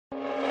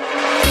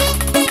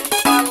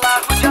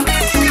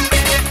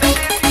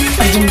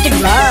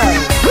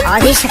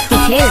Adishakti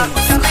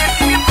films.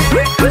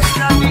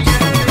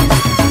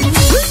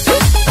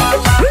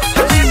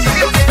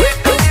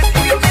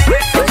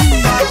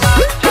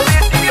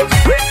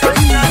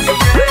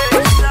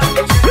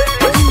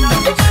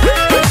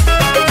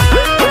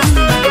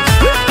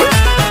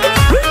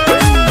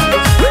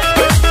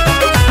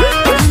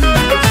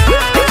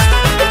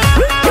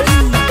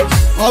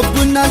 अब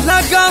न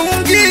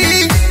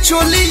लगाऊंगी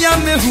चोलिया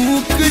में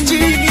हुक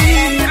जी,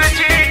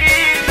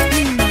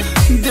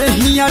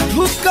 दहिया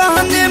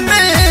ढुकाने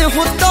में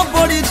होता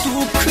बड़ी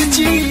दुख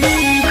जी।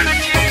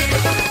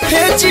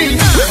 हे जी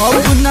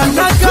अब न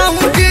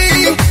लगाऊंगी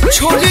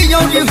चोलिया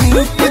में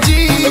हुक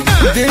जी,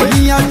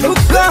 दहिया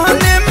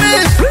ढुकाने में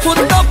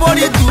होता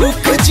बड़ी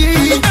दुख जी।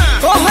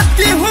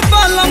 कहती हूँ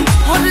बालम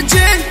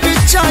अर्जेंट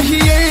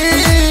चाहिए,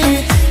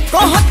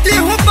 कहती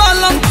हूँ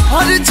बालम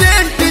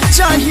अर्जेंट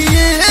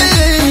चाहिए।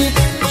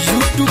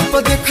 यूट्यूब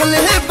पर देखले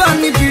है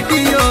बानी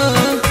वीडियो,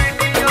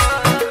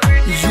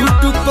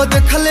 यूट्यूब पर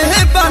देखले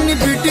है बानी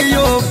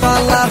वीडियो,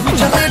 बाला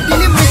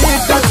रेडी में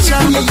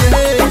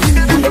चाहिए।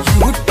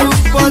 यूट्यूब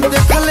पर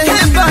देखले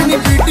है बानी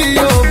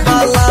वीडियो,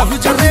 बाला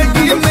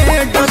रेडी में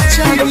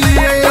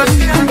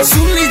चाहिए।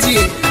 सुन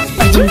लीजिए।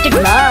 Presented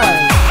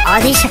by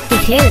Adishakti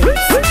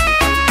films.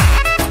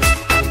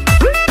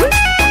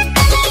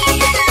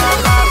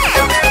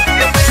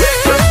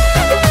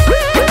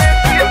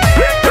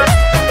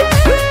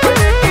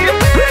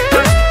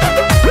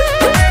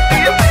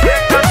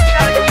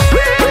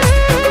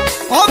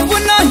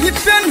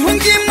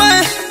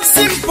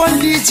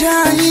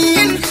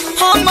 Design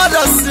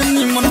हमारा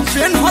सिनेमन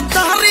पेन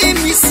हतारी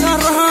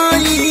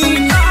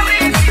मिसराइन।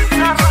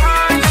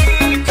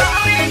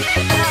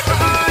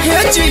 हे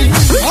जी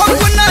अब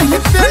नहीं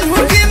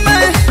पहनूंगी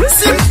मैं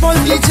सिंपल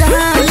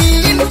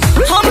डिजाइन,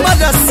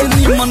 हमारा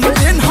सिनेमन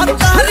पेन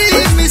हतारी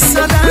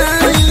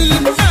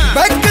मिसराइन।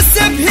 बैक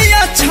से भी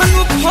अच्छा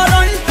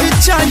फ्रंट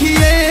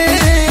चाहिए,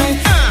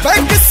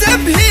 बैक से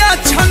भी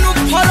अच्छा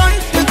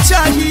फ्रंट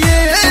चाहिए।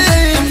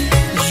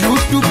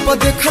 यूट्यूब पर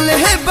देखले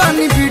है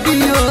बानी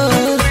वीडियो,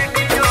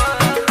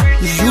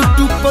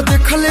 यूट्यूब पर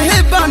देखले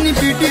है बानी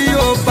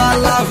वीडियो,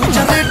 बाला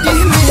रेडी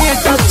में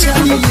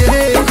चाहिए।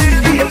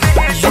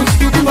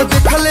 यूट्यूब पर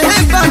देखले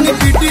है बानी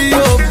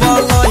वीडियो,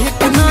 बाला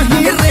एक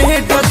नहीं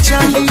रेड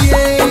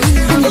चाहिए।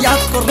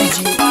 याद कर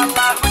लीजिए।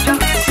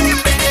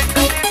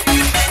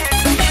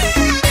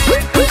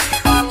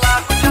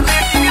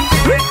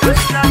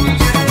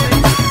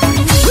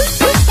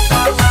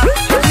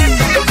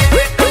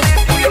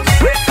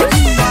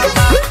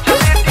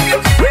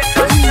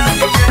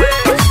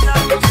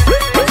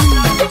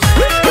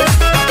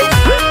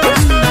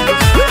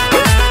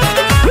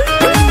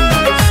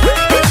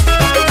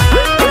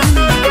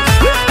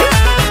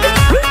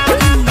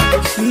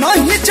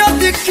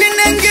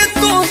 किनेंगे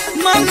तो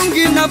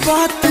मानूंगी ना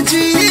बात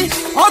जी,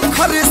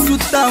 अखर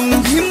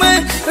सुताऊंगी मैं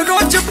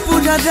रोज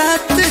पूरा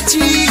रात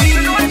जी।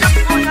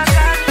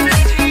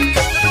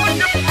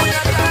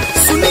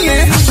 सुनिए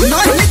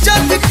नहीं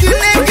जब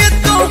किनेंगे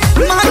तो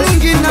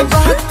मानूंगी ना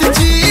बात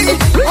जी,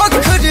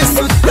 अखर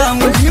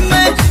सुताऊंगी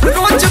मैं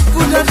रोज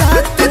पूरा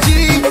रात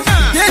जी।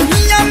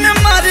 दहिया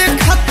में मारे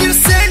खातिर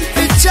सेंट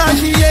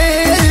चाहिए,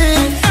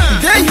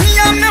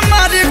 दहिया में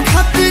मारे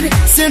खातिर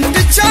सेंट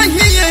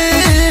चाहिए।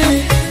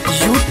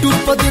 यूट्यूब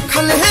पर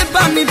देखले है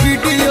बानी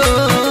वीडियो,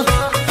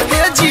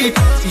 हे जी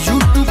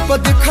यूट्यूब पर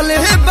देखले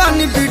है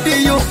बानी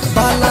वीडियो,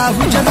 बाला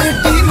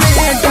रेडी में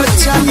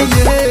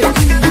चाहिए।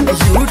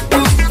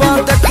 यूट्यूब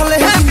पर देखले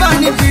है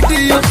बानी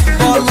वीडियो,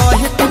 बाला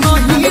हिट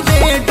नहीं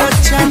रेड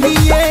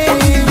चाहिए।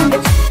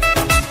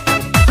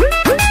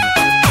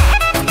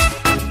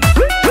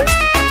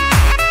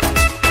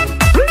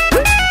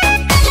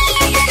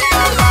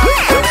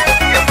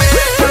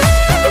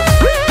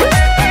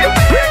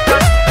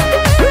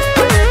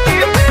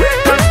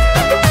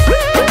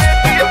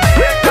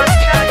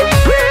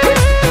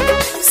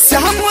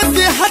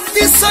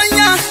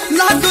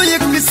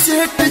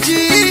 सेठ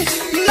जी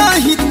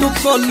नहीं तो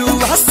कल्लू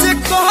से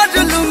कर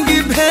लूंगी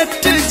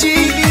भेंट जी।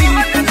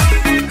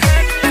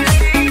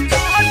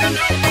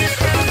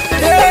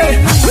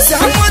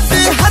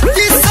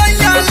 हाथी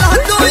सैया ला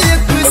दो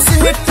एक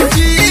सेठ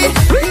जी,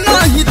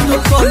 नहीं तो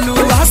कल्लू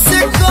से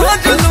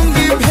कर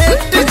लूंगी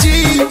भेंट जी।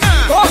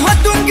 कह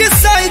दूंगी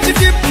साइज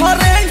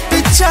डिफरेंट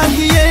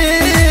चाहिए,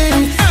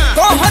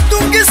 कह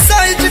दूंगी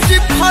साइज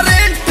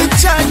डिफरेंट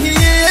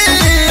चाहिए।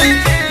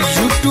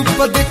 यूट्यूब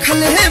पर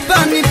देखले है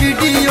बानी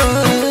वीडियो,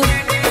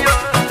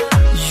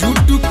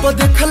 यूट्यूब पर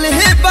देखले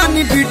है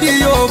बानी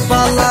वीडियो,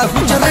 बाला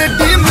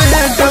रेडी में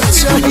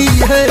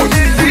चाहिए।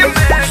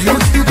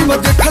 यूट्यूब पर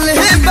देखले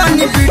है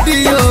बानी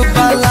वीडियो,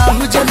 बाला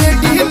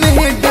रेडी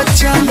में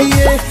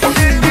चाहिए।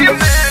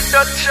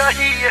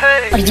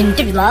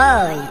 Presented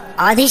by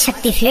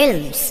Adishakti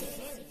films.